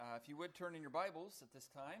you would turn in your Bibles at this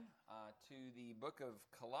time to the book of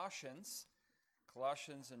Colossians,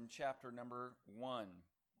 Colossians in chapter number 1.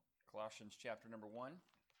 Colossians chapter number 1.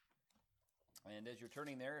 And as you're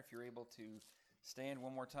turning there, if you're able to stand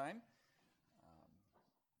one more time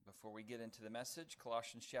before we get into the message,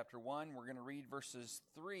 Colossians chapter 1, we're going to read verses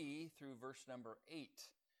 3 through verse number 8.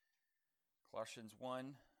 Colossians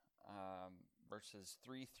 1, verses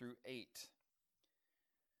 3 through 8.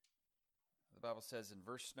 The Bible says in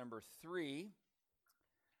verse number 3,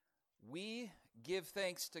 "We give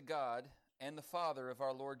thanks to God and the Father of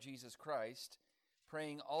our Lord Jesus Christ,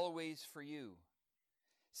 praying always for you,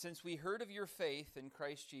 since we heard of your faith in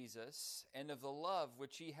Christ Jesus and of the love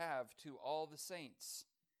which ye have to all the saints,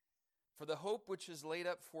 for the hope which is laid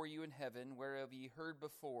up for you in heaven, whereof ye heard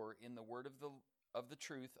before in the word of the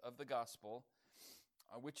truth of the gospel,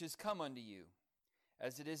 which is come unto you,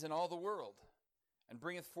 as it is in all the world, and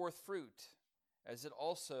bringeth forth fruit, as it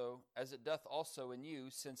doth also in you,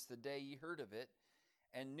 since the day ye heard of it,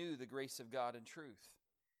 and knew the grace of God in truth.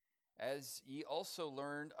 As ye also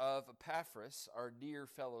learned of Epaphras, our dear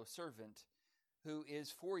fellow servant, who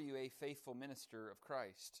is for you a faithful minister of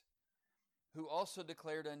Christ, who also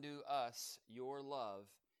declared unto us your love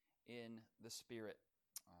in the Spirit."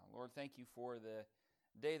 Lord, thank you for the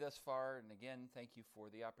day thus far, and again, thank you for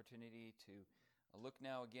the opportunity to look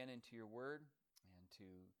now again into your word and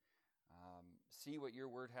to see what your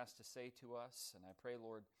word has to say to us. And I pray,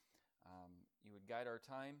 Lord, you would guide our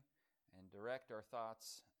time and direct our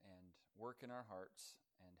thoughts and work in our hearts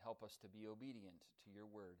and help us to be obedient to your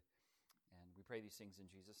word. And we pray these things in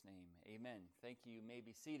Jesus' name. Amen. Thank you. You may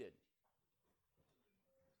be seated.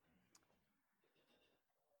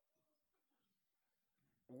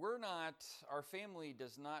 Our family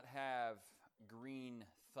does not have green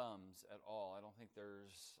thumbs at all. I don't think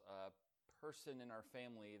there's a person in our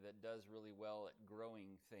family that does really well at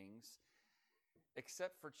growing things,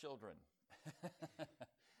 except for children.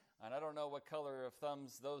 And I don't know what color of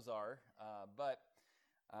thumbs those are, but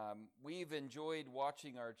we've enjoyed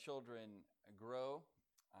watching our children grow.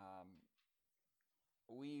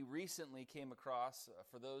 We recently came across,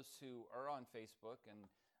 for those who are on Facebook, and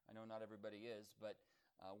I know not everybody is, but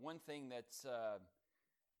one thing that's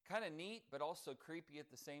kind of neat but also creepy at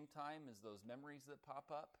the same time is those memories that pop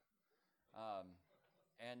up.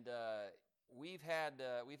 And we've had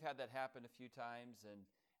that happen a few times,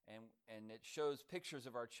 and it shows pictures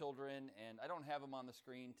of our children, and I don't have them on the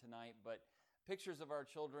screen tonight, but pictures of our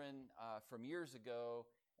children from years ago,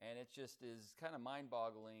 and it just is kind of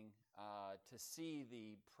mind-boggling to see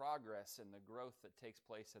the progress and the growth that takes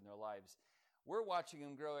place in their lives. We're watching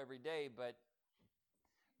them grow every day, but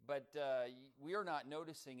we are not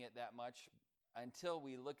noticing it that much until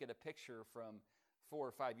we look at a picture from 4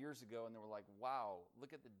 or 5 years ago, and then we're like, wow,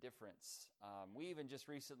 look at the difference. We even just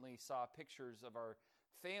recently saw pictures of our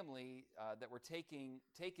family that were taken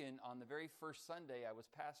on the very first Sunday I was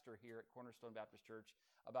pastor here at Cornerstone Baptist Church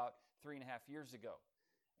about 3.5 years ago.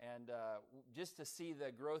 And just to see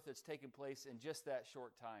the growth that's taken place in just that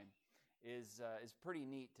short time is pretty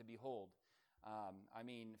neat to behold. I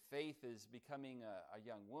mean, Faith is becoming a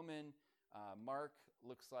young woman. Mark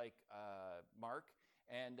looks like Mark.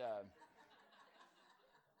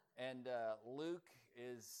 And Luke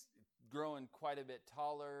is growing quite a bit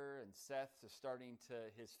taller, and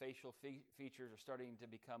his facial features are starting to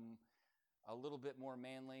become a little bit more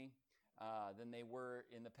manly than they were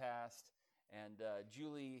in the past. And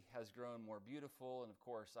Julie has grown more beautiful, and of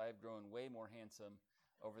course, I've grown way more handsome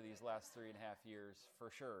over these last 3.5 years,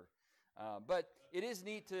 for sure. But it is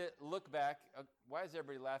neat to look back. Why is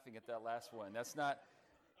everybody laughing at that last one? That's not...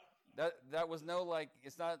 That was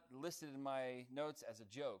it's not listed in my notes as a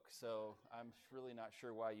joke, so I'm really not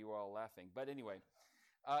sure why you are all laughing. But anyway,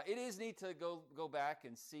 it is neat to go back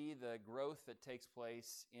and see the growth that takes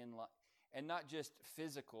place in life, and not just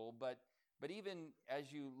physical, but even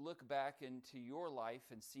as you look back into your life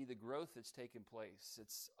and see the growth that's taken place.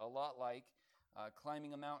 It's a lot like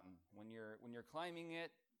climbing a mountain. When you're climbing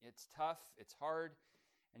it, it's tough, it's hard.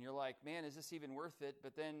 And you're like, man, is this even worth it?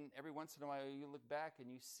 But then every once in a while you look back and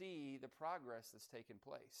you see the progress that's taken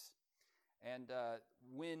place. And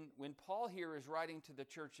when Paul here is writing to the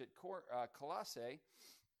church at Colossae,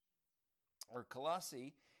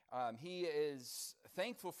 he is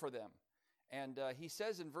thankful for them. And he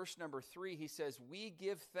says in verse number 3, he says, "We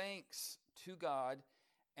give thanks to God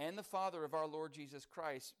and the Father of our Lord Jesus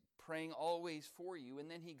Christ, praying always for you." And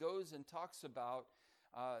then he goes and talks about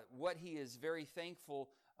what he is very thankful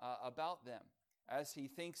about them as he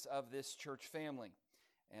thinks of this church family.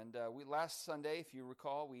 And last Sunday, if you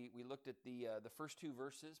recall, we looked at the first 2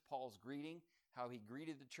 verses, Paul's greeting, how he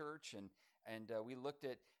greeted the church, And we looked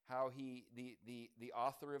at how the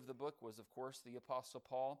author of the book was, of course, the Apostle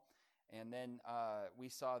Paul. And then we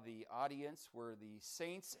saw the audience were the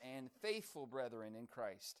saints and faithful brethren in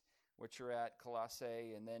Christ, which are at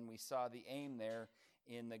Colossae. And then we saw the aim there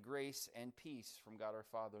in the grace and peace from God our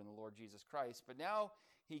Father and the Lord Jesus Christ. But now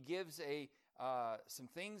he gives some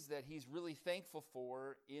things that he's really thankful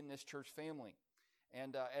for in this church family.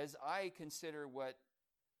 And as I consider what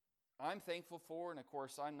I'm thankful for, and of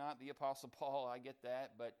course I'm not the Apostle Paul, I get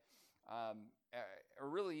that, but or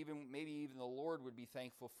really maybe even the Lord would be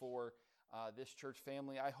thankful for this church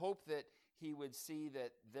family. I hope that he would see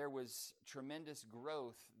that there was tremendous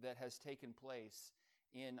growth that has taken place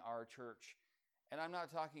in our church. And I'm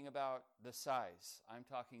not talking about the size. I'm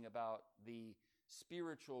talking about the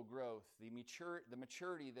spiritual growth, the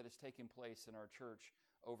maturity that has taken place in our church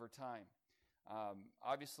over time.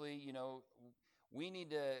 Obviously, we need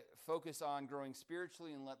to focus on growing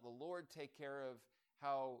spiritually and let the Lord take care of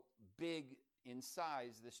how big in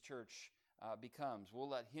size this church becomes. We'll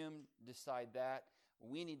let him decide that.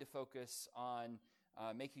 We need to focus on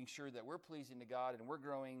making sure that we're pleasing to God and we're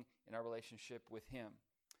growing in our relationship with him.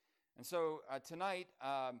 And so tonight,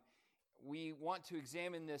 we want to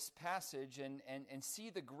examine this passage and see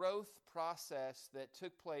the growth process that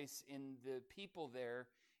took place in the people there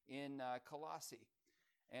in Colossae.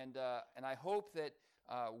 And I hope that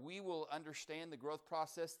we will understand the growth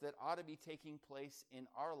process that ought to be taking place in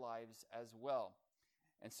our lives as well.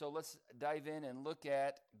 And so let's dive in and look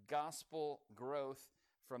at gospel growth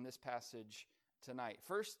from this passage tonight.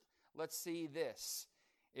 First, let's see this.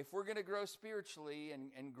 If we're going to grow spiritually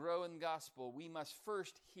and grow in the gospel, we must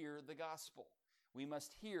first hear the gospel. We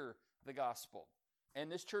must hear the gospel.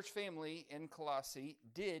 And this church family in Colossae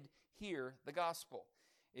did hear the gospel.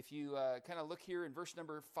 If you kind of look here in verse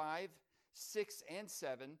number 5, 6, and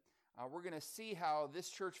 7, we're going to see how this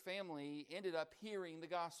church family ended up hearing the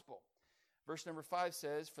gospel. Verse number 5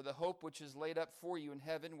 says, "For the hope which is laid up for you in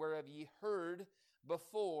heaven, whereof ye heard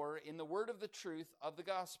before in the word of the truth of the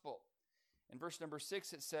gospel." In verse number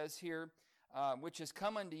 6 it says here, "Which is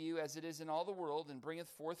come unto you as it is in all the world, and bringeth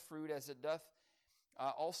forth fruit as it doth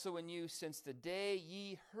also in you, since the day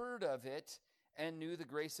ye heard of it, and knew the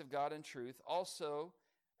grace of God and truth. Also,"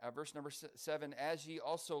 verse number 7, "as ye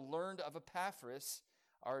also learned of Epaphras,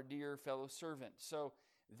 our dear fellow servant." So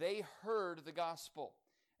they heard the gospel.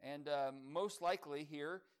 And most likely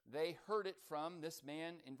here, they heard it from this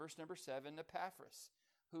man in verse number 7, Epaphras,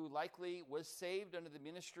 who likely was saved under the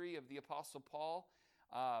ministry of the Apostle Paul,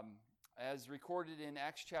 as recorded in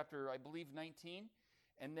Acts chapter, I believe, 19.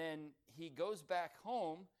 And then he goes back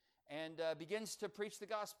home and begins to preach the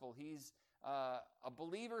gospel. He's a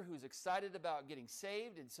believer who's excited about getting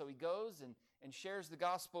saved, and so he goes and shares the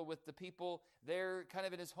gospel with the people there kind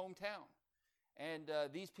of in his hometown. And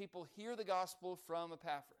these people hear the gospel from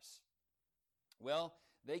Epaphras. Well,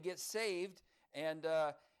 they get saved, and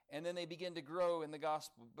then they begin to grow in the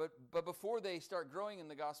gospel. But before they start growing in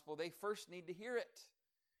the gospel, they first need to hear it.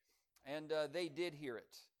 And they did hear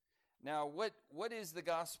it. Now, what is the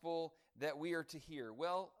gospel that we are to hear?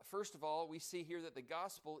 Well, first of all, we see here that the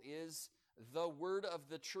gospel is the word of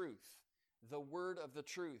the truth. The word of the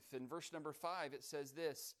truth. In verse number 5, it says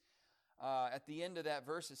this. At the end of that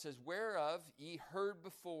verse, it says, "Whereof ye heard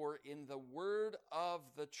before in the word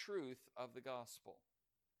of the truth of the gospel."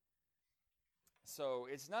 So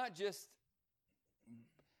it's not just,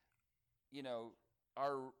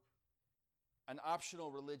 an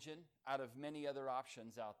optional religion out of many other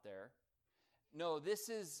options out there. No, this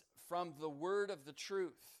is from the word of the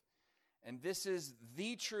truth. And this is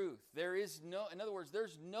the truth. In other words,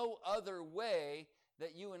 there's no other way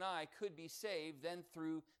that you and I could be saved than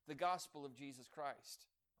through the gospel of Jesus Christ.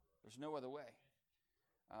 There's no other way.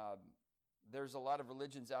 There's a lot of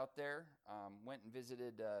religions out there. Went and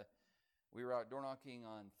visited, we were out door knocking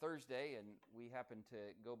on Thursday, and we happened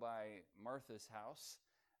to go by Martha's house.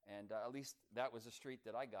 And at least that was a street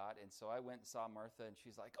that I got. And so I went and saw Martha, and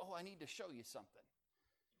she's like, "Oh, I need to show you something."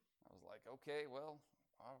 I was like, "Okay, well,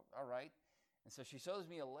 all right." And so she shows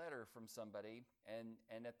me a letter from somebody, and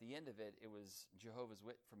at the end of it, it was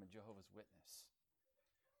from a Jehovah's Witness.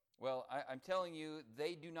 Well, I'm telling you,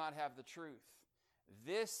 they do not have the truth.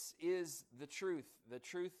 This is the truth. The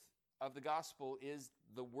truth of the gospel is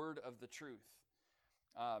the word of the truth.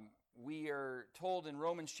 We are told in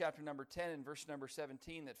Romans chapter number 10 and verse number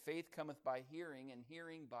 17 that faith cometh by hearing, and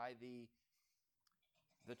hearing by the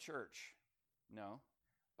church. No,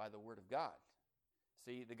 by the word of God.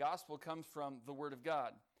 See, the gospel comes from the word of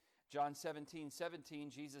God. John 17:17,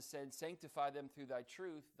 Jesus said, "Sanctify them through thy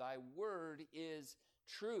truth. Thy word is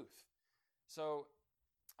truth." So,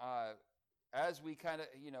 as we kind of,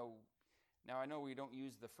 Now, I know we don't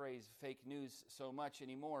use the phrase fake news so much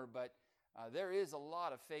anymore, but there is a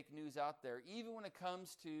lot of fake news out there, even when it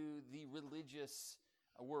comes to the religious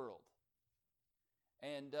world.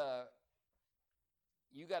 And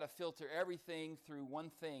you got to filter everything through one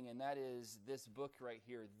thing, and that is this book right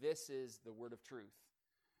here. This is the word of truth.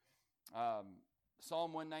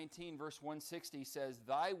 Psalm 119, verse 160 says,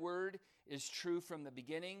 "Thy word is true from the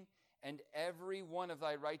beginning, and every one of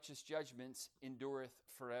thy righteous judgments endureth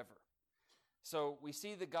forever." So we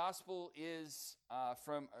see the gospel is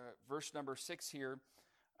from verse number 6 here,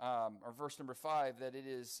 or verse number 5, that it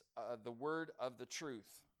is the word of the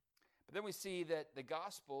truth. But then we see that the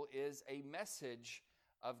gospel is a message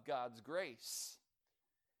of God's grace.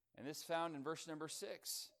 And this found in verse number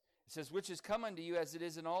 6. It says, "Which is come unto you as it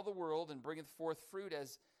is in all the world, and bringeth forth fruit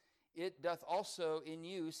as it doth also in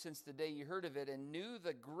you, since the day you heard of it, and knew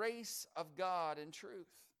the grace of God in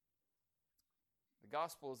truth." The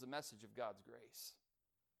gospel is a message of God's grace.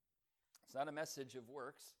 It's not a message of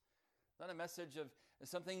works. It's not a message of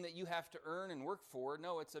something that you have to earn and work for.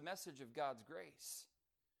 No, it's a message of God's grace.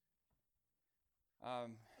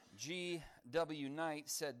 G.W. Knight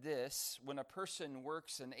said this: "When a person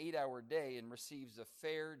works an 8-hour day and receives a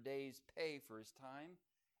fair day's pay for his time,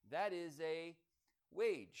 that is a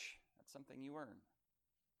wage. That's something you earn.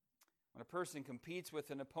 When a person competes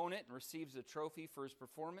with an opponent and receives a trophy for his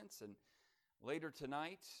performance, and later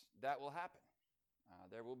tonight, that will happen.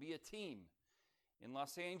 There will be a team in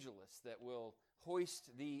Los Angeles that will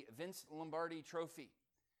hoist the Vince Lombardi Trophy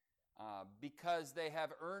because they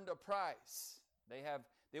have earned a prize.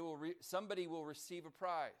 Somebody will receive a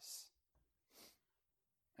prize.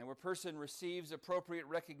 And when a person receives appropriate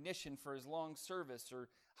recognition for his long service or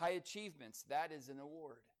high achievements, that is an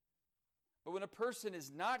award. But when a person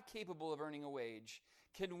is not capable of earning a wage,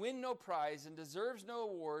 can win no prize, and deserves no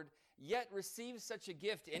award, yet receives such a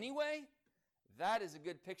gift anyway, that is a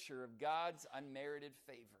good picture of God's unmerited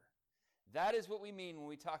favor. That is what we mean when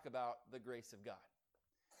we talk about the grace of God.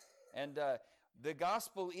 And the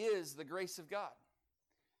gospel is the grace of God.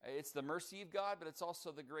 It's the mercy of God, but it's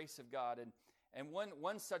also the grace of God. And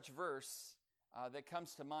one such verse that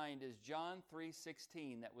comes to mind is John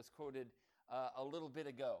 3:16, that was quoted a little bit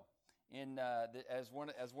ago, as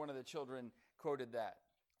one of the children quoted that.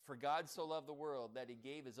 "For God so loved the world that he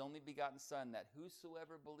gave his only begotten Son, that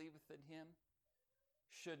whosoever believeth in him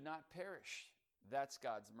should not perish." That's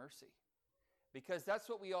God's mercy. Because that's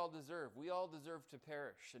what we all deserve. We all deserve to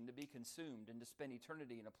perish and to be consumed and to spend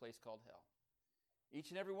eternity in a place called hell. Each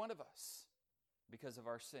and every one of us, because of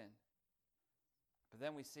our sin. But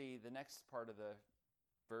then we see the next part of the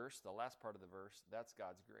verse, the last part of the verse, that's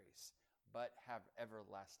God's grace. "But have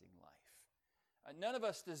everlasting life." None of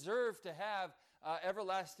us deserve to have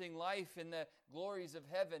everlasting life in the glories of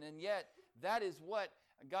heaven, and yet that is what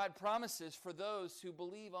God promises for those who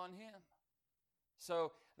believe on him.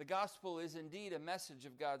 So the gospel is indeed a message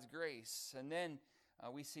of God's grace. And then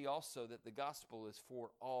we see also that the gospel is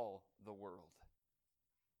for all the world.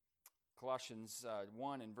 Colossians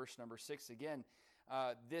 1 and verse number 6 again,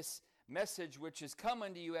 "This message which is come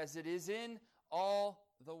unto you as it is in all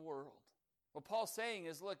the world." What Paul's saying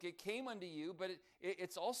is, look, it came unto you, but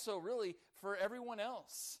it's also really for everyone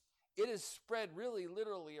else. It is spread really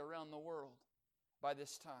literally around the world by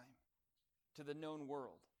this time, to the known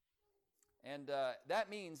world. And that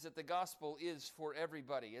means that the gospel is for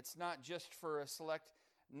everybody. It's not just for a select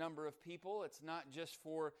number of people. It's not just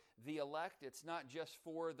for the elect. It's not just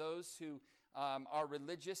for those who are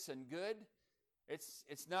religious and good.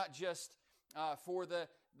 It's not just for the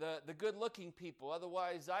good-looking people.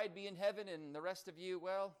 Otherwise, I'd be in heaven, and the rest of you,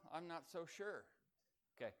 well, I'm not so sure.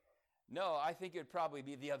 Okay. No, I think it'd probably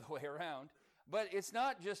be the other way around. But it's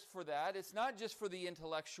not just for that. It's not just for the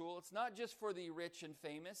intellectual. It's not just for the rich and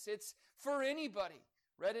famous. It's for anybody.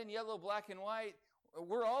 Red and yellow, black and white.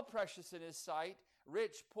 We're all precious in his sight.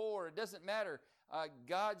 Rich, poor, it doesn't matter.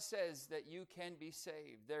 God says that you can be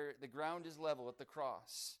saved. The ground is level at the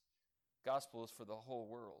cross. Gospel is for the whole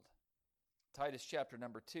world. Titus chapter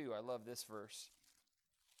number 2, I love this verse.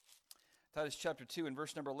 Titus chapter 2 and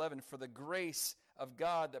verse number 11, "For the grace of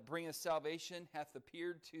God that bringeth salvation hath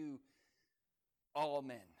appeared to all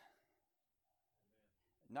men." Amen.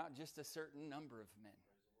 Not just a certain number of men.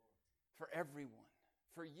 For everyone.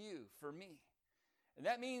 For you, for me. And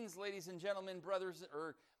that means, ladies and gentlemen, brothers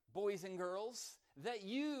or boys and girls, that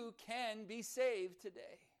you can be saved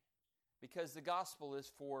today. Because the gospel is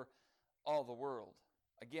for all the world.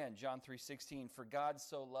 Again, John 3:16, "For God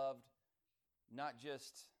so loved not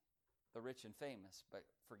just the rich and famous, but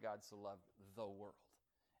for God so loved the world."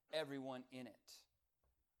 Everyone in it.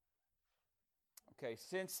 Okay,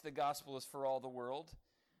 since the gospel is for all the world,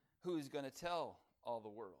 who's going to tell all the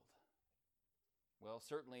world? Well,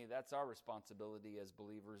 certainly that's our responsibility as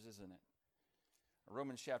believers, isn't it?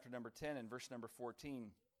 Romans chapter number 10 and verse number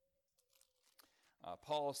 14.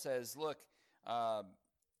 Paul says, look,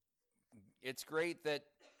 it's great that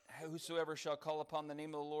whosoever shall call upon the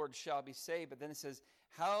name of the Lord shall be saved. But then it says,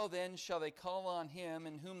 how then shall they call on him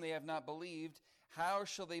in whom they have not believed? How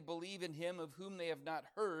shall they believe in him of whom they have not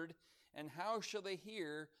heard? And how shall they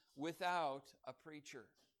hear without a preacher?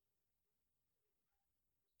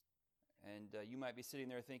 And you might be sitting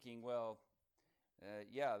there thinking, well,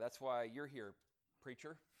 yeah, that's why you're here,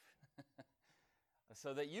 preacher.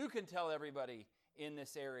 So that you can tell everybody in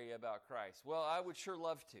this area about Christ. Well, I would sure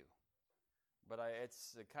love to. But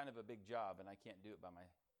it's kind of a big job, and I can't do it by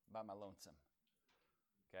my lonesome.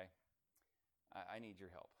 Okay? I need your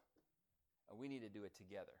help. We need to do it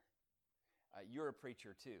together. You're a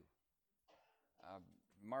preacher too.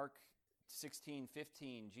 Mark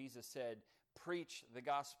 16:15, Jesus said, preach the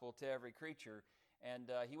gospel to every creature. And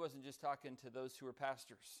he wasn't just talking to those who were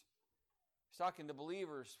pastors. He's talking to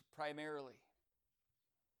believers primarily.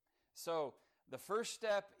 So, the first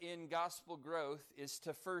step in gospel growth is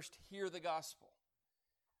to first hear the gospel.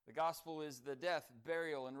 The gospel is the death,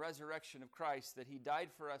 burial, and resurrection of Christ, that he died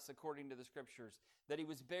for us according to the Scriptures, that he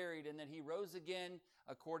was buried, and that he rose again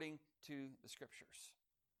according to the Scriptures.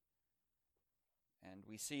 And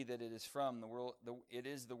we see that it is from the world. It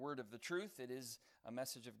is the word of the truth. It is a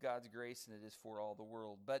message of God's grace, and it is for all the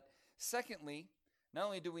world. But secondly, not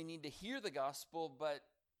only do we need to hear the gospel, but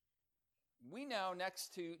we now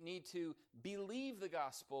need to believe the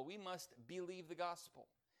gospel. We must believe the gospel.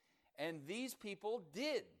 And these people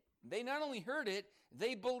did. They not only heard it,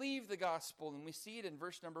 they believed the gospel. And we see it in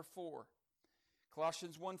verse number 4.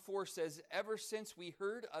 Colossians 1:4 says, ever since we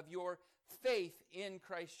heard of your faith in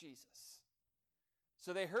Christ Jesus.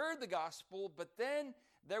 So they heard the gospel, but then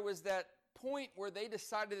there was that point where they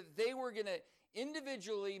decided that they were going to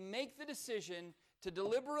individually make the decision to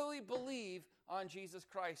deliberately believe on Jesus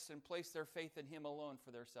Christ and place their faith in him alone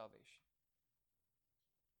for their salvation.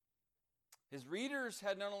 His readers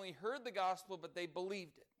had not only heard the gospel, but they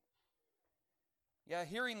believed it. Yeah,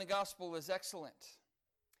 hearing the gospel is excellent.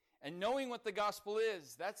 And knowing what the gospel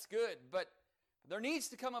is, that's good. But there needs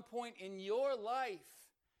to come a point in your life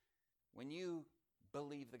when you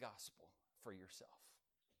believe the gospel for yourself.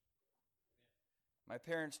 My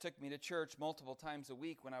parents took me to church multiple times a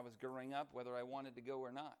week when I was growing up, whether I wanted to go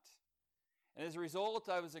or not. And as a result,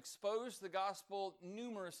 I was exposed to the gospel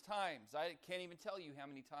numerous times. I can't even tell you how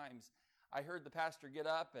many times I heard the pastor get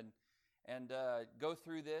up and go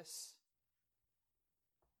through this.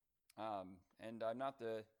 And I'm not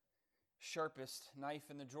the sharpest knife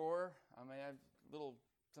in the drawer. I mean, I have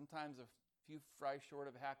sometimes a few fries short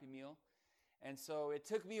of a Happy Meal. And so it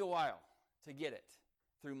took me a while to get it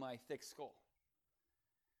through my thick skull.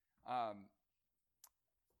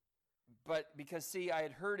 But because, see, I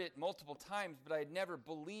had heard it multiple times, but I had never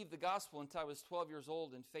believed the gospel until I was 12 years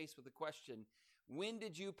old and faced with the question, when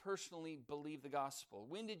did you personally believe the gospel?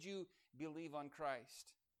 When did you believe on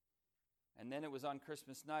Christ? And then it was on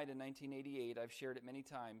Christmas night in 1988, I've shared it many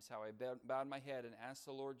times, how I bowed my head and asked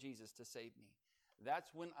the Lord Jesus to save me.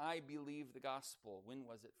 That's when I believed the gospel. When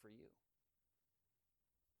was it for you?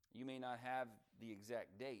 You may not have the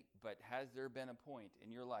exact date, but has there been a point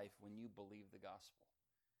in your life when you believe the gospel?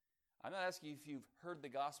 I'm not asking you if you've heard the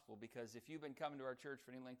gospel, because if you've been coming to our church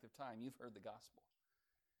for any length of time, you've heard the gospel.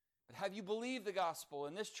 But have you believed the gospel?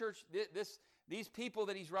 And this church, these people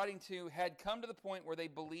that he's writing to had come to the point where they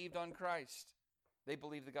believed on Christ. They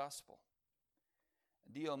believed the gospel.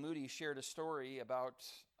 D.L. Moody shared a story about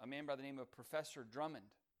a man by the name of Professor Drummond.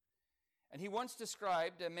 And he once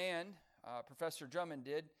described a man, Professor Drummond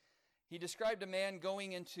did, he described a man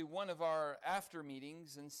going into one of our after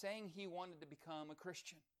meetings and saying he wanted to become a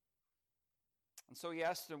Christian. And so he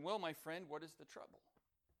asked him, well, my friend, what is the trouble?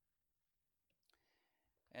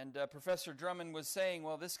 And Professor Drummond was saying,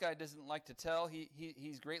 well, this guy doesn't like to tell.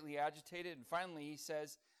 He's greatly agitated. And finally he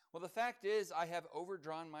says, well, the fact is I have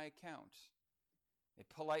overdrawn my account.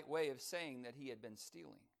 A polite way of saying that he had been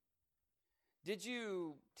stealing. Did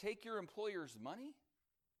you take your employer's money?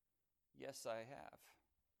 Yes, I have.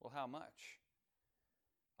 Well, how much?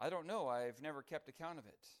 I don't know. I've never kept account of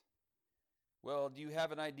it. Well, do you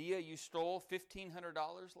have an idea you stole $1,500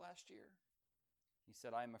 last year? He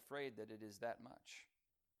said, I'm afraid that it is that much.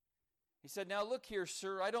 He said, now look here,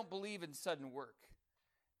 sir, I don't believe in sudden work.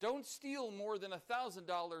 Don't steal more than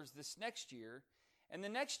 $1,000 this next year, and the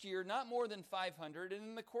next year not more than $500, and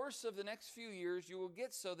in the course of the next few years you will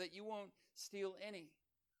get so that you won't steal any.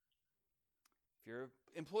 If your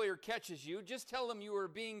employer catches you, just tell them you are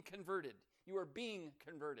being converted. You are being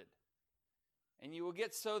converted. And you will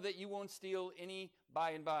get so that you won't steal any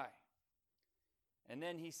by and by. And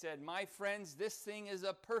then he said, my friends, this thing is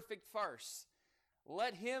a perfect farce.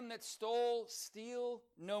 Let him that stole steal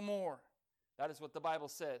no more. That is what the Bible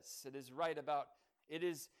says. It is right about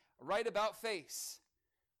face.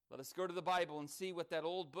 Let us go to the Bible and see what that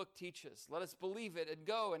old book teaches. Let us believe it and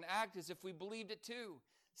go and act as if we believed it too.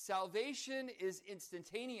 Salvation is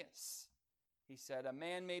instantaneous. He said, a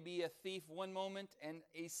man may be a thief one moment and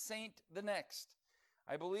a saint the next.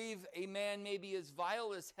 I believe a man may be as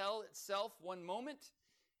vile as hell itself one moment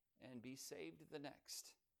and be saved the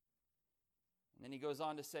next. And then he goes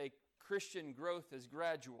on to say, Christian growth is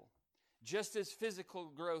gradual, just as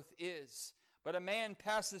physical growth is. But a man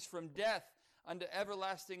passes from death unto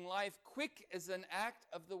everlasting life, quick as an act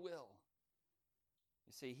of the will.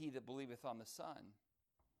 You say, he that believeth on the Son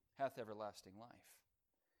hath everlasting life.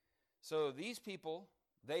 So these people,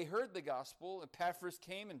 they heard the gospel. Epaphras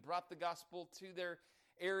came and brought the gospel to their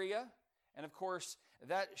area. And of course,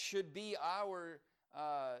 that should be our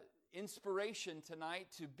inspiration tonight,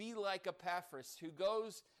 to be like Epaphras, who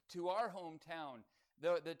goes to our hometown,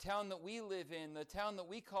 the town that we live in, the town that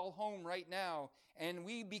we call home right now, and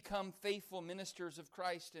we become faithful ministers of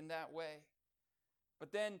Christ in that way.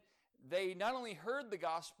 But then they not only heard the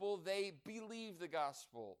gospel, they believed the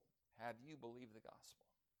gospel. Have you believed the gospel?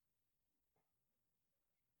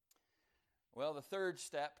 Well, the third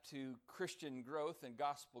step to Christian growth and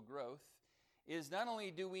gospel growth is not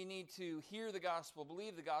only do we need to hear the gospel,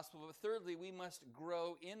 believe the gospel, but thirdly, we must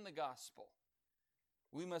grow in the gospel.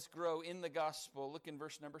 We must grow in the gospel. Look in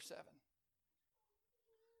verse number 7.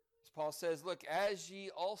 As Paul says, look, as ye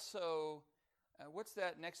also, what's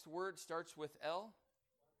that next word? Starts with L?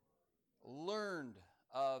 Learned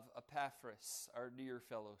of Epaphras, our dear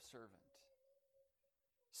fellow servant.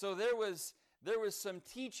 So there was some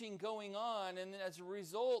teaching going on, and as a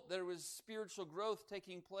result, there was spiritual growth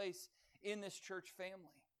taking place in this church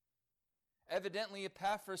family. Evidently,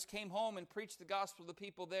 Epaphras came home and preached the gospel to the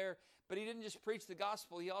people there, but he didn't just preach the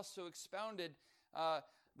gospel, he also expounded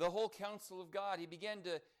the whole counsel of God. He began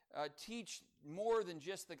to teach more than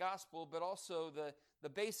just the gospel, but also the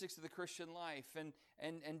basics of the Christian life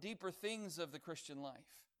and deeper things of the Christian life.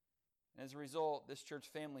 And as a result, this church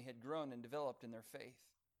family had grown and developed in their faith.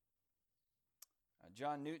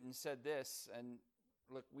 John Newton said this, and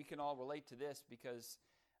look, we can all relate to this because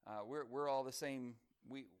we're all the same.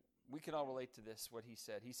 We can all relate to this, what he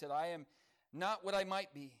said. He said, I am not what I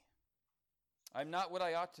might be. I'm not what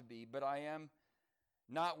I ought to be, but I am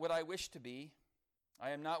not what I wish to be.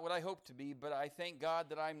 I am not what I hope to be, but I thank God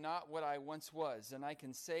that I'm not what I once was. And I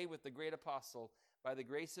can say with the great apostle, by the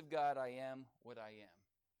grace of God, I am what I am.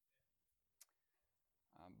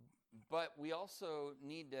 But we also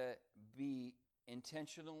need to be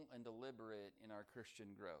intentional and deliberate in our Christian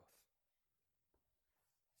growth.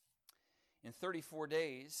 In 34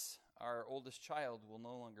 days, our oldest child will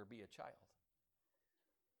no longer be a child.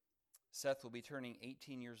 Seth will be turning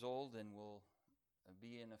 18 years old and will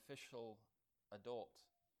be an official adult.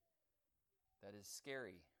 That is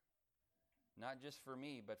scary. Not just for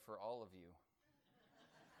me, but for all of you.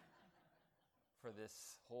 For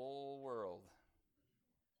this whole world.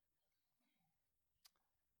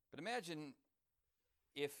 But imagine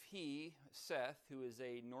if he, Seth, who is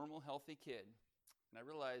a normal, healthy kid, and I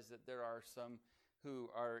realize that there are some who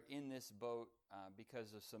are in this boat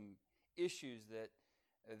because of some issues that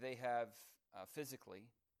they have physically.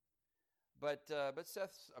 But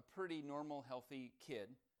Seth's a pretty normal, healthy kid.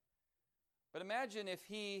 But imagine if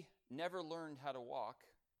he never learned how to walk,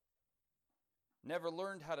 never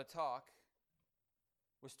learned how to talk,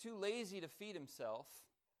 was too lazy to feed himself,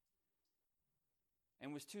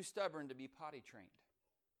 and was too stubborn to be potty trained.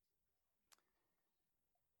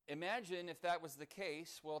 Imagine if that was the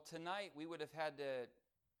case. Well, tonight we would have had to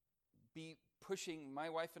be pushing, my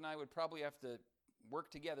wife and I would probably have to work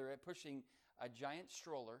together at pushing a giant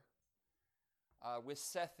stroller with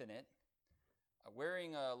Seth in it,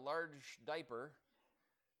 wearing a large diaper,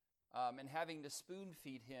 and having to spoon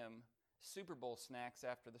feed him Super Bowl snacks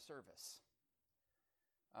after the service.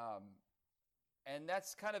 And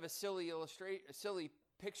that's kind of a silly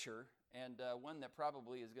picture, and one that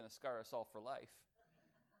probably is going to scar us all for life.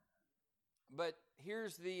 But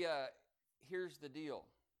here's the deal.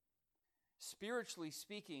 Spiritually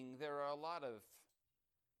speaking, there are a lot of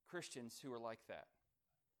Christians who are like that,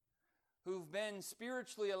 who've been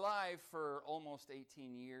spiritually alive for almost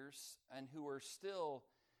 18 years and who are still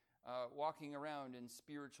walking around in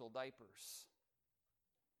spiritual diapers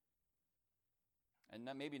and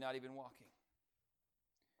maybe not even walking.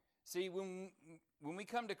 See, when we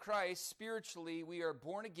come to Christ spiritually, we are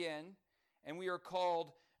born again, and we are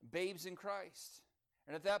called babes in Christ.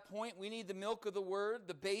 And at that point, we need the milk of the Word,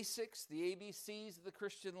 the basics, the ABCs of the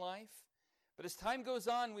Christian life. But as time goes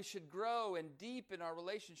on, we should grow and deepen our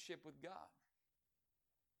relationship with God.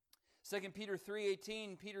 2 Peter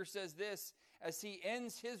 3:18, Peter says this, as he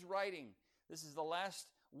ends his writing. This is the last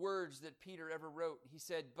words that Peter ever wrote. He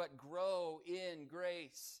said, "But grow in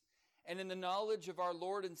grace and in the knowledge of our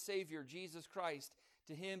Lord and Savior, Jesus Christ.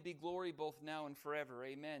 To him be glory both now and forever."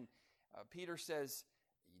 Amen. Peter says,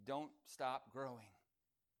 don't stop growing.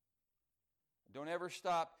 Don't ever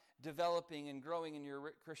stop developing and growing in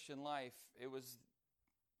your Christian life. It was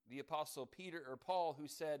the Apostle Peter or Paul who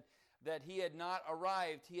said that he had not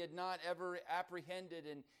arrived, he had not ever apprehended,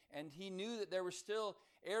 and he knew that there were still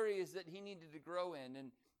areas that he needed to grow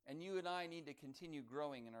in, and you and I need to continue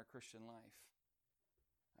growing in our Christian life.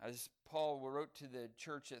 As Paul wrote to the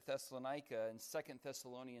church at Thessalonica in 2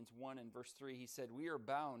 Thessalonians 1 and verse 3, he said, "We are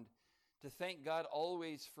bound to thank God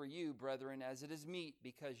always for you, brethren, as it is meet,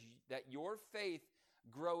 because that your faith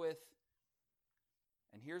groweth."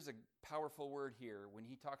 And here's a powerful word here when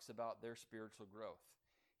he talks about their spiritual growth.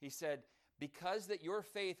 He said, "Because that your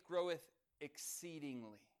faith groweth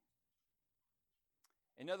exceedingly."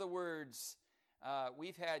 In other words,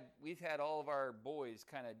 we've had all of our boys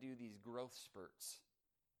kind of do these growth spurts.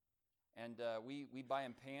 And we buy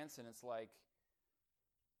them pants, and it's like,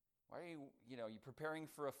 why are you preparing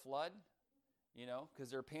for a flood? Because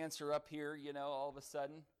their pants are up here, all of a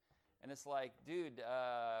sudden. And it's like, dude,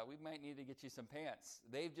 we might need to get you some pants.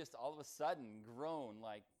 They've just all of a sudden grown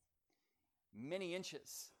like many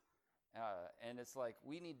inches. And it's like,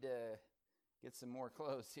 we need to get some more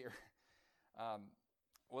clothes here.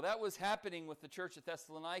 Well, that was happening with the church at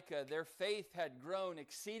Thessalonica. Their faith had grown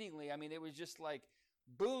exceedingly. I mean, it was just like,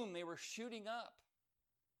 boom, they were shooting up.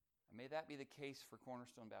 And may that be the case for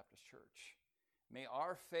Cornerstone Baptist Church. May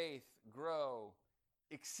our faith grow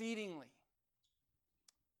exceedingly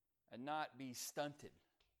and not be stunted,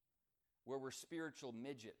 where we're spiritual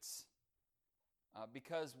midgets,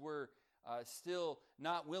 because we're still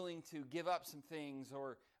not willing to give up some things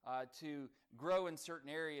or to grow in certain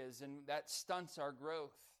areas, and that stunts our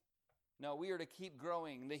growth. No, we are to keep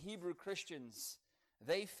growing. The Hebrew Christians,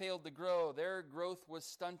 they failed to grow. Their growth was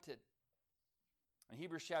stunted. In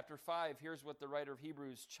Hebrews chapter 5, here's what the writer of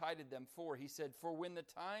Hebrews chided them for. He said, "For when the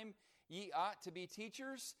time ye ought to be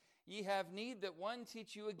teachers, ye have need that one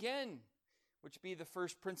teach you again, which be the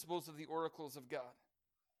first principles of the oracles of God."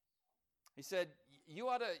 He said,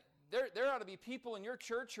 there ought to be people in your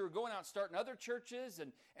church who are going out starting other churches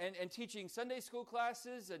and teaching Sunday school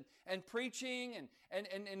classes and preaching and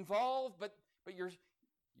involved, but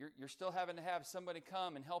you're still having to have somebody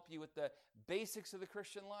come and help you with the basics of the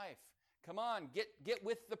Christian life. Come on, get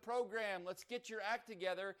with the program. Let's get your act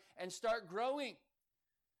together and start growing.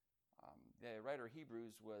 The writer of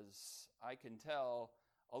Hebrews was, I can tell,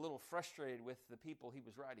 a little frustrated with the people he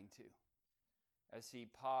was writing to as he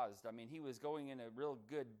paused. I mean, he was going in a real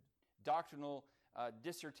good doctrinal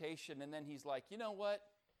dissertation, and then he's like, you know what?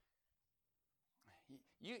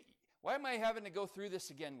 Why am I having to go through this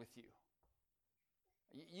again with you?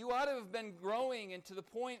 You ought to have been growing into the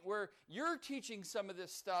point where you're teaching some of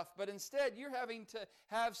this stuff, but instead you're having to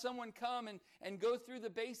have someone come and go through the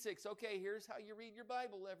basics. Okay, here's how you read your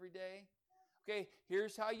Bible every day. Okay,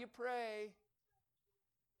 here's how you pray.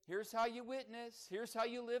 Here's how you witness. Here's how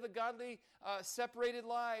you live a godly, separated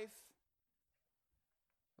life.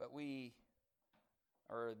 But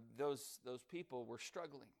those people were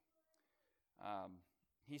struggling.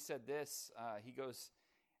 He said this, he goes,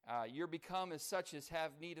 "You're become as such as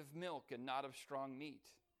have need of milk and not of strong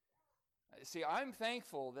meat." See, I'm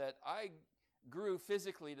thankful that I grew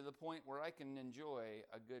physically to the point where I can enjoy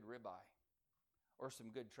a good ribeye or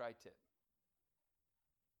some good tri-tip.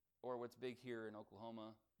 Or what's big here in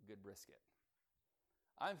Oklahoma, good brisket.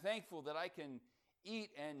 I'm thankful that I can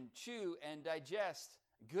eat and chew and digest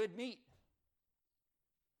good meat.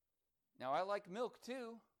 Now, I like milk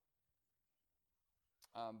too,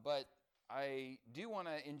 but I do want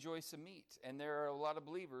to enjoy some meat. And there are a lot of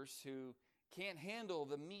believers who can't handle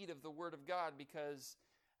the meat of the Word of God because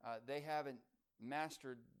they haven't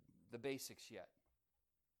mastered the basics yet.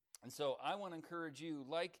 And so I want to encourage you,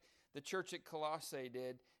 like the church at Colossae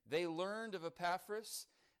did, they learned of Epaphras,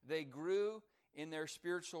 they grew in their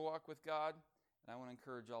spiritual walk with God, and I want to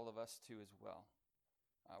encourage all of us to as well.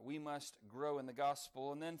 We must grow in the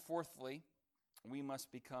gospel, and then fourthly, we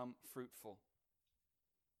must become fruitful.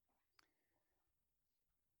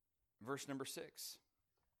 Verse number 6.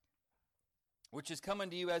 "Which is come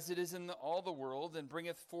unto you as it is in all the world, and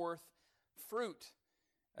bringeth forth fruit,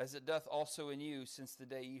 as it doth also in you, since the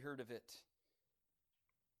day ye heard of it."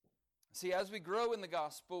 See, as we grow in the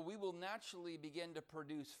gospel, we will naturally begin to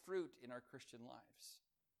produce fruit in our Christian lives.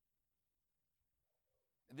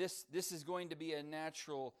 This is going to be a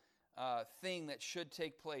natural thing that should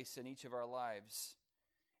take place in each of our lives.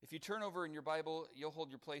 If you turn over in your Bible, you'll hold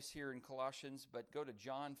your place here in Colossians, but go to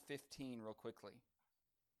John 15 real quickly.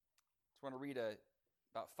 I just want to read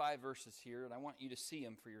about 5 verses here, and I want you to see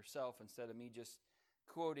them for yourself instead of me just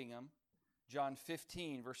quoting them. John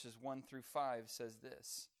 15, verses 1 through 5 says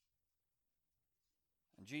this.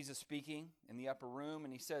 And Jesus speaking in the upper room,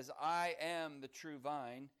 and he says, I am the true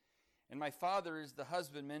vine, and my Father is the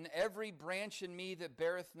husbandman. Every branch in me that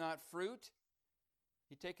beareth not fruit,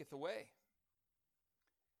 he taketh away.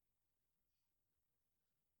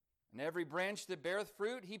 And every branch that beareth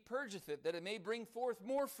fruit, he purgeth it, that it may bring forth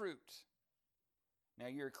more fruit. Now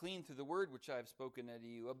you are clean through the word which I have spoken unto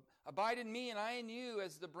you. Abide in me, and I in you,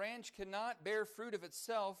 as the branch cannot bear fruit of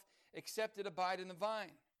itself, except it abide in the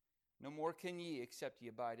vine. No more can ye, except ye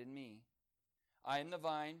abide in me. I am the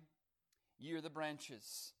vine, ye are the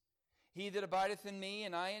branches. He that abideth in me,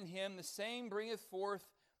 and I in him, the same bringeth forth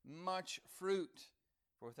much fruit.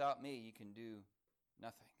 For without me ye can do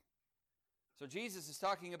nothing. So Jesus is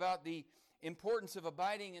talking about the importance of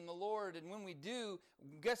abiding in the Lord, and when we do,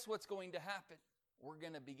 guess what's going to happen? We're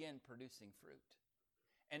going to begin producing fruit.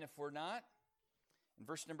 And if we're not, in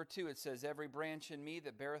verse number 2 it says, every branch in me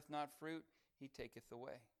that beareth not fruit, he taketh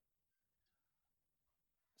away.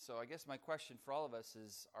 So I guess my question for all of us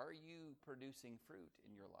is, are you producing fruit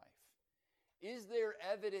in your life? Is there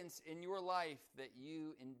evidence in your life that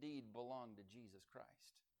you indeed belong to Jesus Christ?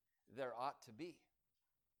 There ought to be.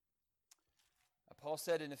 Paul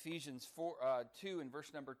said in Ephesians 2 in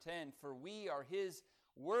verse number 10, for we are his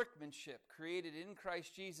workmanship, created in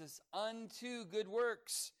Christ Jesus unto good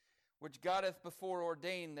works, which God hath before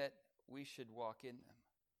ordained that we should walk in them.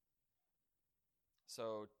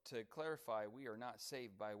 So to clarify, we are not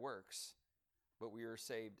saved by works, but we are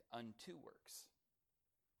saved unto works.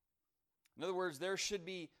 In other words, there should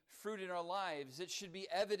be fruit in our lives. It should be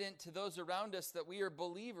evident to those around us that we are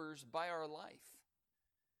believers by our life.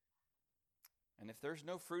 And if there's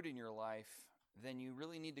no fruit in your life, then you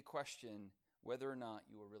really need to question whether or not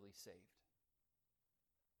you are really saved.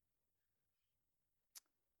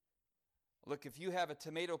 Look, if you have a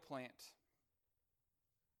tomato plant,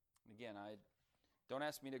 again, don't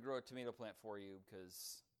ask me to grow a tomato plant for you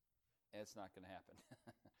because it's not going to happen.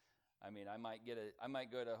 I mean, I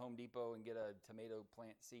might go to Home Depot and get a tomato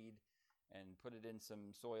plant seed and put it in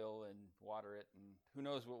some soil and water it, and who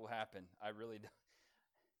knows what will happen. I really don't.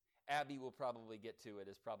 Abby will probably get to it,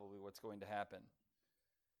 is probably what's going to happen.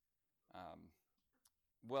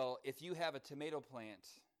 Well, if you have a tomato plant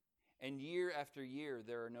and year after year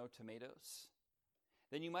there are no tomatoes,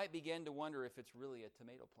 then you might begin to wonder if it's really a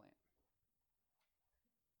tomato plant.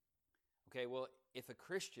 Okay, well, if a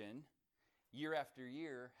Christian year after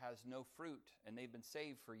year has no fruit, and they've been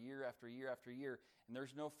saved for year after year after year, and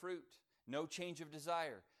there's no fruit, no change of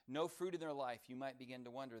desire, no fruit in their life, you might begin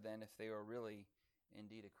to wonder then if they are really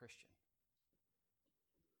indeed a Christian.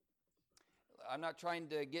 I'm not trying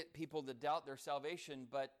to get people to doubt their salvation,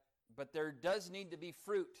 but there does need to be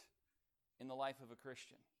fruit in the life of a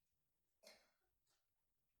Christian.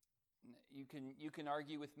 You can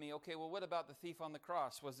argue with me, okay, well, what about the thief on the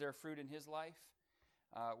cross? Was there fruit in his life?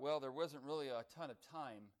 Well, there wasn't really a ton of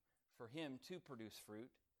time for him to produce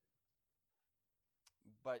fruit,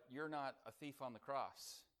 but you're not a thief on the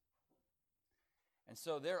cross. And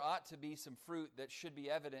so there ought to be some fruit that should be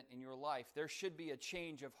evident in your life. There should be a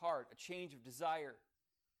change of heart, a change of desire.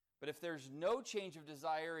 But if there's no change of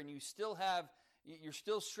desire and you're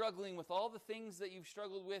still struggling with all the things that you've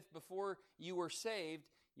struggled with before you were saved,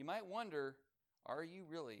 you might wonder, are you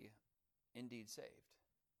really indeed saved?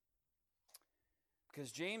 Because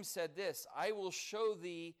James said this, I will show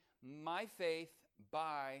thee my faith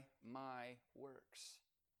by my works.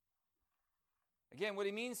 Again, what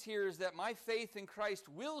he means here is that my faith in Christ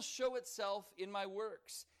will show itself in my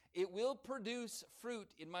works. It will produce fruit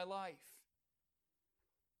in my life.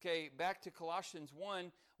 Okay, back to Colossians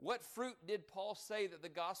 1. What fruit did Paul say that the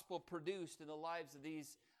gospel produced in the lives of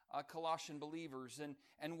these Colossian believers?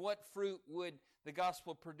 And what fruit would the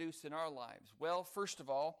gospel produce in our lives? Well, first of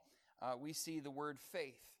all, we see the word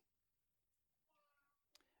faith.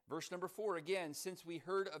 Verse number 4, again, since we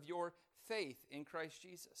heard of your faith in Christ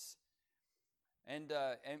Jesus. And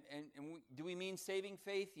do we mean saving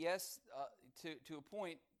faith? Yes, to a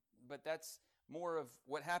point, but that's more of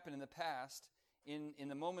what happened in the past in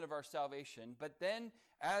the moment of our salvation. But then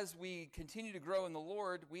as we continue to grow in the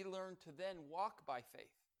Lord, we learn to then walk by faith.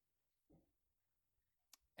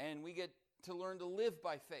 And we get to learn to live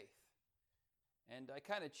by faith. And I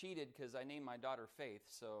kind of cheated because I named my daughter Faith,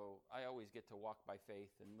 so I always get to walk by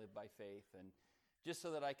faith and live by faith, and just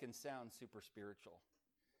so that I can sound super spiritual.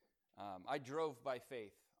 I drove by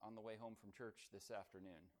faith on the way home from church this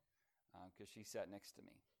afternoon because she sat next to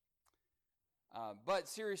me. But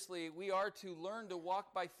seriously, we are to learn to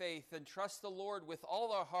walk by faith and trust the Lord with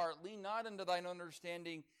all our heart. Lean not unto thine own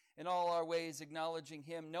understanding, in all our ways acknowledging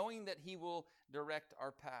Him, knowing that He will direct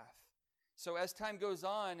our path. So as time goes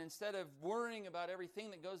on, instead of worrying about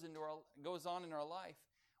everything that goes on in our life,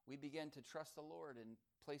 we begin to trust the Lord and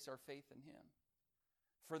place our faith in Him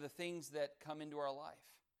for the things that come into our life.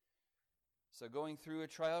 So going through a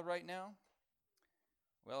trial right now?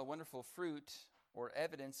 Well, a wonderful fruit or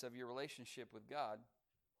evidence of your relationship with God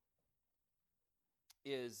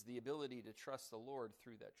is the ability to trust the Lord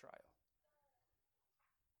through that trial.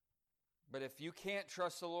 But if you can't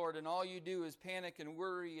trust the Lord and all you do is panic and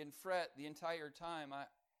worry and fret the entire time,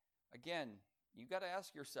 again, you got to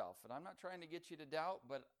ask yourself, and I'm not trying to get you to doubt,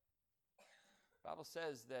 but the Bible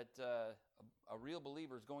says that a real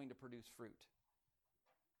believer is going to produce fruit.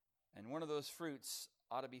 And one of those fruits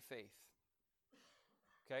ought to be faith.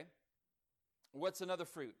 Okay? What's another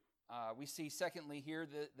fruit? We see secondly here,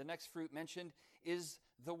 the next fruit mentioned is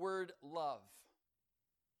the word love.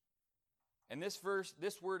 And this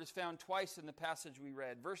word is found twice in the passage we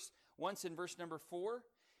read. Once in verse number 4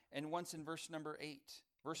 and once in verse number 8.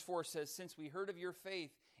 Verse 4 says, since we heard of your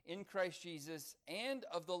faith in Christ Jesus and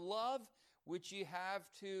of the love which ye have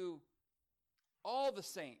to all the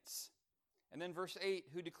saints. And then verse 8,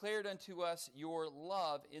 who declared unto us your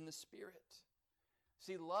love in the Spirit.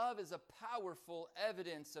 See, love is a powerful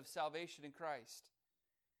evidence of salvation in Christ.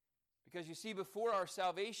 Because you see, before our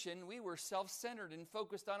salvation, we were self-centered and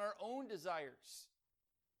focused on our own desires.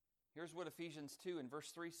 Here's what Ephesians 2 and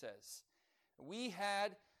verse 3 says. We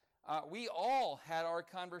all had our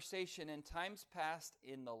conversation in times past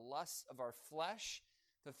in the lusts of our flesh,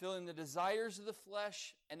 fulfilling the desires of the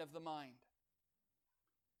flesh and of the mind.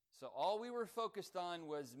 So all we were focused on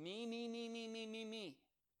was me, me, me, me, me, me, me.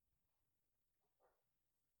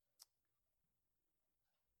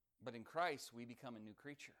 But in Christ, we become a new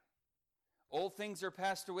creature. Old things are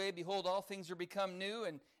passed away. Behold, all things are become new.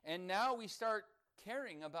 And now we start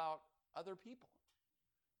caring about other people.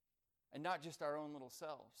 And not just our own little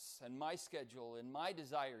selves. And my schedule, and my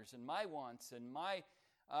desires, and my wants, and my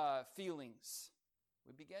feelings.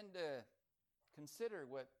 We begin to consider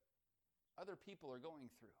what other people are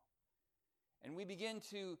going through. And we begin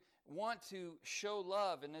to want to show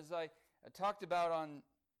love. And as I talked about on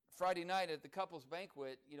Friday night at the couples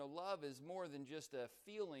banquet, love is more than just a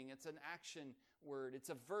feeling. It's an action word. It's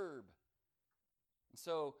a verb. And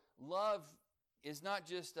so love is not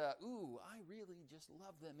just I really just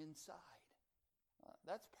love them inside.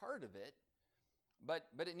 That's part of it. But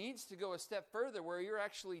it needs to go a step further where you're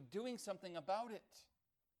actually doing something about it.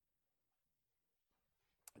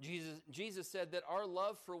 Jesus said that our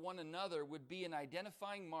love for one another would be an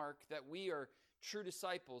identifying mark that we are true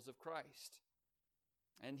disciples of Christ.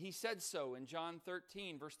 And he said so in John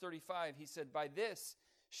 13, verse 35. He said, by this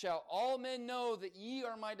shall all men know that ye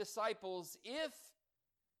are my disciples if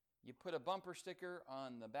you put a bumper sticker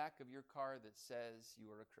on the back of your car that says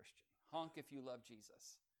you are a Christian. Honk if you love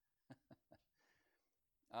Jesus.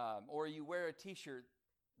 Or you wear a t-shirt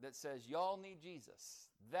that says, y'all need Jesus.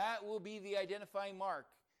 That will be the identifying mark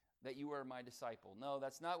that you are my disciple. No,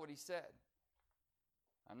 that's not what he said.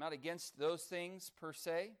 I'm not against those things per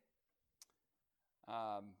se.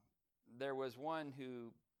 There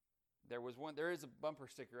is a bumper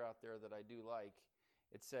sticker out there that I do like.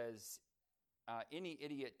 It says, any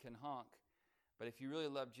idiot can honk, but if you really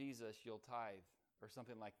love Jesus, you'll tithe, or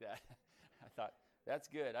something like that. I thought, that's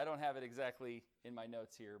good. I don't have it exactly in my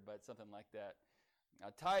notes here, but something like that.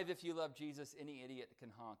 Tithe if you love Jesus, any idiot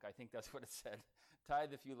can honk. I think that's what it said.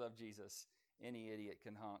 Tithe if you love Jesus, any idiot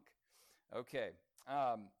can honk. Okay,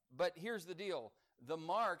 but here's the deal. The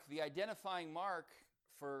mark, the identifying mark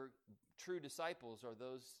for true disciples are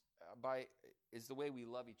those is the way we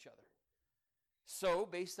love each other. So,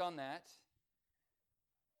 based on that,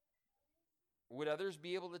 would others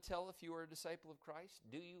be able to tell if you are a disciple of Christ?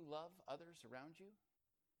 Do you love others around you?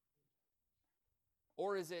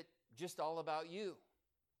 Or is it just all about you?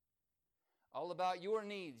 All about your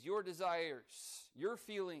needs, your desires, your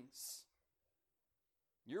feelings,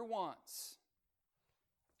 your wants?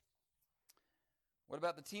 What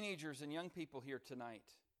about the teenagers and young people here tonight?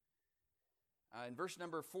 In verse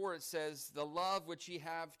number 4 it says, the love which ye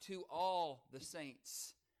have to all the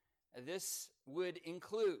saints. This would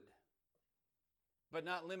include, but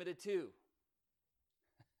not limited to,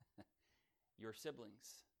 your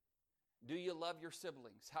siblings. Do you love your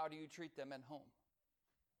siblings? How do you treat them at home?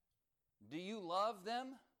 Do you love them?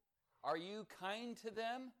 Are you kind to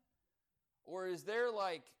them? Or is there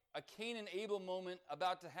like a Cain and Abel moment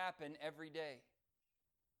about to happen every day?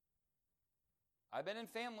 I've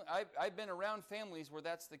been around families where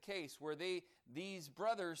that's the case, where these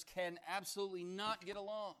brothers can absolutely not get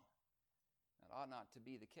along. That ought not to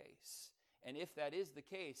be the case. And if that is the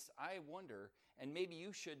case, I wonder, and maybe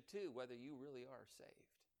you should too, whether you really are saved.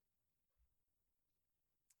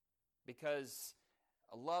 Because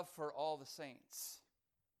a love for all the saints.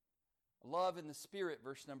 Love in the Spirit,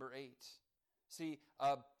 verse number 8. See,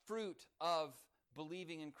 a fruit of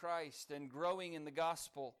believing in Christ and growing in the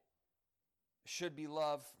gospel should be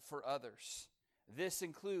love for others. This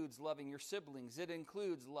includes loving your siblings. It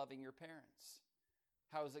includes loving your parents.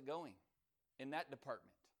 How is it going in that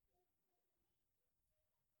department?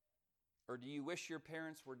 Or do you wish your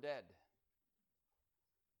parents were dead?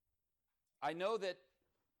 I know that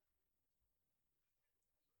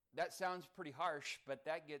sounds pretty harsh, but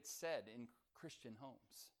that gets said in Christian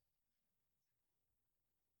homes.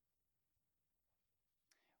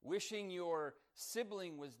 Wishing your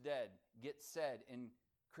sibling was dead gets said in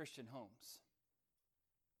Christian homes.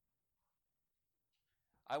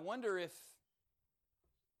 I wonder if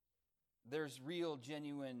there's real,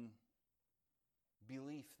 genuine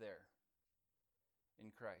belief there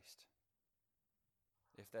in Christ,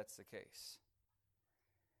 if that's the case.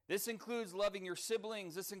 This includes loving your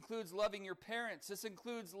siblings. This includes loving your parents. This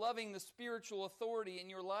includes loving the spiritual authority in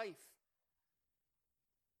your life,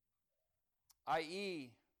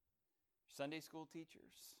 i.e., Sunday school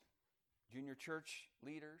teachers, junior church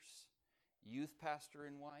leaders, youth pastor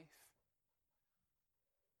and wife,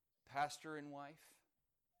 pastor and wife.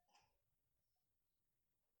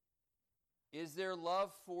 Is there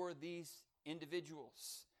love for these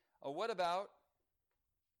individuals? What about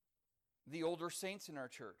the older saints in our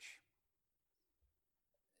church?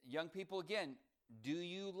 Young people, again, do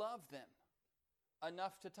you love them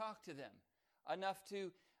enough to talk to them, enough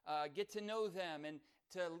to get to know them and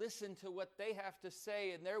to listen to what they have to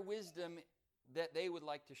say and their wisdom that they would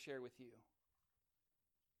like to share with you?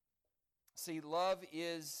 See, love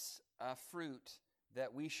is a fruit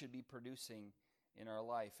that we should be producing in our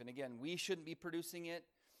life. And again, we shouldn't be producing it.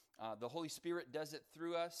 The Holy Spirit does it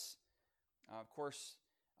through us. Of course,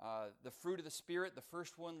 the fruit of the Spirit, the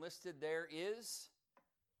first one listed there is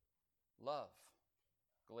love.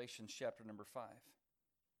 Galatians chapter number 5.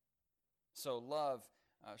 So love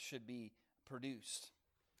should be produced.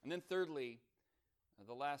 And then thirdly,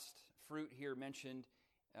 the last fruit here mentioned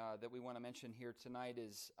that we want to mention here tonight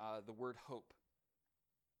is the word hope.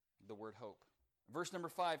 The word hope. Verse number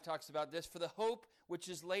 5 talks about this. For the hope which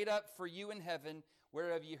is laid up for you in heaven,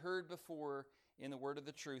 whereof ye heard before in the word of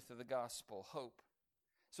the truth of the gospel. Hope.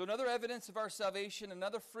 So another evidence of our salvation,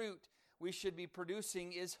 another fruit we should be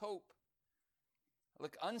producing is hope.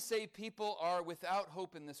 Look, unsaved people are without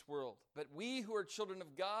hope in this world. But we who are children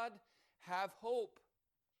of God have hope.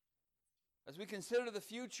 As we consider the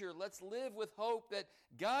future, let's live with hope that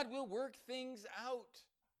God will work things out.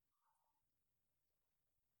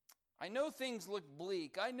 I know things look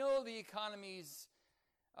bleak. I know the economy's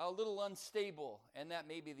a little unstable, and that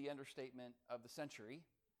may be the understatement of the century.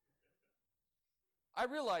 I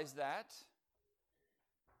realize that.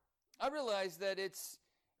 I realize that it's,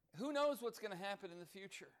 who knows what's going to happen in the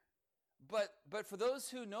future. But for those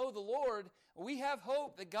who know the Lord, we have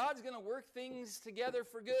hope that God's going to work things together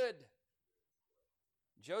for good.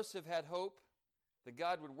 Joseph had hope that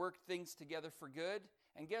God would work things together for good.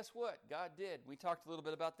 And guess what? God did. We talked a little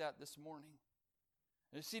bit about that this morning.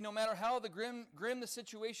 You see, no matter how grim the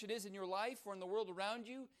situation is in your life or in the world around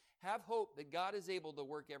you, have hope that God is able to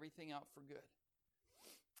work everything out for good.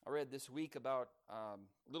 I read this week about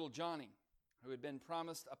little Johnny, who had been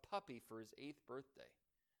promised a puppy for his 8th birthday.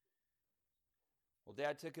 Well,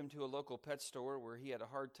 Dad took him to a local pet store where he had a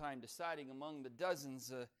hard time deciding among the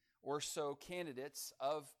dozens or so candidates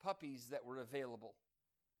of puppies that were available.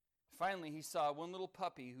 Finally, he saw one little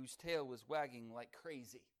puppy whose tail was wagging like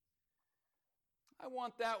crazy. I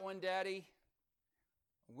want that one, Daddy.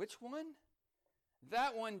 Which one?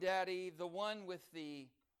 That one, Daddy, the one with the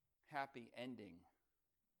happy ending.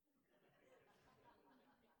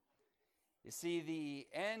 You see, the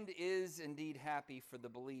end is indeed happy for the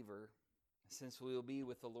believer, since we will be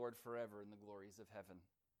with the Lord forever in the glories of heaven.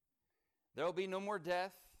 There will be no more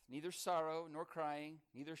death, neither sorrow nor crying,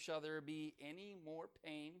 neither shall there be any more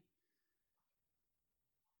pain.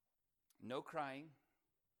 No crying,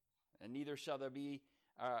 and neither shall there be,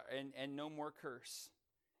 and no more curse.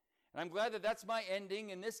 And I'm glad that that's my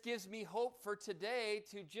ending, and this gives me hope for today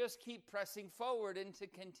to just keep pressing forward and to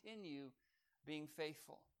continue being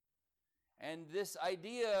faithful. And this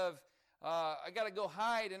idea I got to go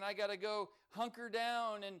hide and I got to go hunker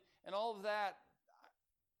down and all of that.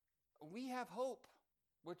 We have hope,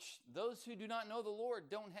 which those who do not know the Lord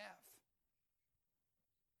don't have.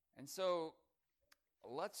 And so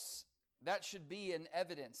that should be an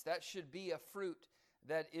evidence. That should be a fruit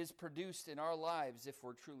that is produced in our lives if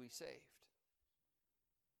we're truly saved.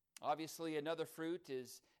 Obviously, another fruit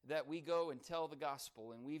is that we go and tell the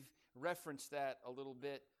gospel, and we've referenced that a little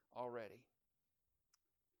bit already.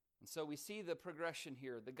 And so we see the progression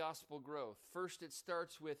here, the gospel growth. First, it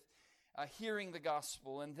starts with hearing the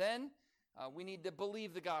gospel, and then we need to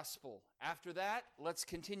believe the gospel. After that, let's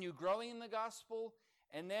continue growing in the gospel,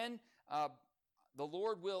 and then the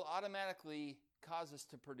Lord will automatically cause us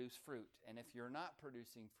to produce fruit. And if you're not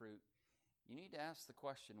producing fruit, you need to ask the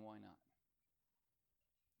question, why not?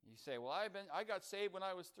 You say, well, I got saved when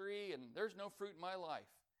I was 3, and there's no fruit in my life.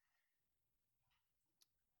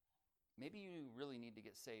 Maybe you really need to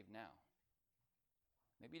get saved now.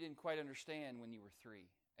 Maybe you didn't quite understand when you were 3,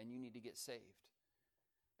 and you need to get saved.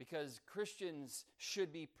 Because Christians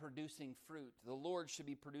should be producing fruit. The Lord should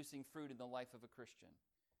be producing fruit in the life of a Christian.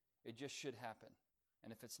 It just should happen.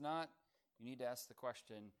 And if it's not, you need to ask the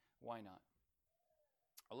question, why not?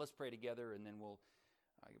 Well, let's pray together, and then we'll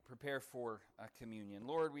prepare for communion.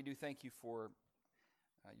 Lord, we do thank you for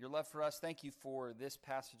your love for us. Thank you for this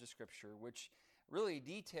passage of Scripture, which really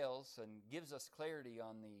details and gives us clarity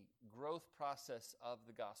on the growth process of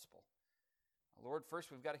the gospel. Lord,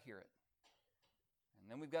 first we've got to hear it. And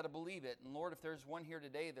then we've got to believe it. And Lord, if there's one here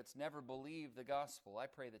today that's never believed the gospel, I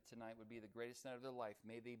pray that tonight would be the greatest night of their life.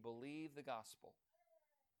 May they believe the gospel.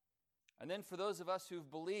 And then for those of us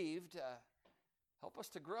who've believed, help us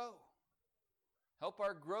to grow. Help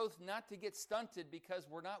our growth not to get stunted because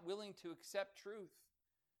we're not willing to accept truth.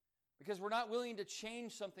 Because we're not willing to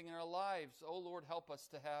change something in our lives. Oh Lord, help us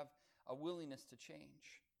to have a willingness to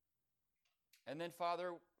change. And then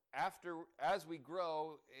Father, as we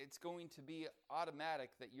grow, it's going to be automatic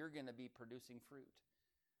that you're going to be producing fruit.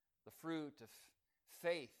 The fruit of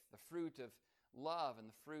faith, the fruit of love, and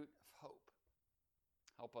the fruit of hope.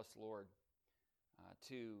 Help us, Lord,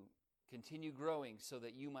 to continue growing so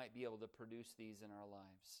that you might be able to produce these in our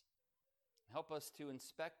lives. Help us to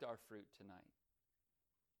inspect our fruit tonight.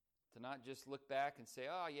 To not just look back and say,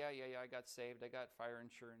 oh, yeah, I got saved, I got fire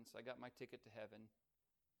insurance, I got my ticket to heaven.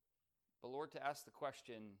 But Lord, to ask the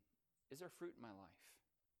question, is there fruit in my life?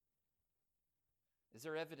 Is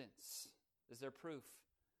there evidence? Is there proof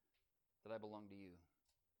that I belong to you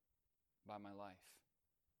by my life?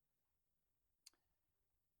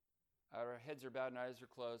 Our heads are bowed and our eyes are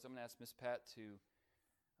closed. I'm going to ask Miss Pat to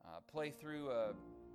play through a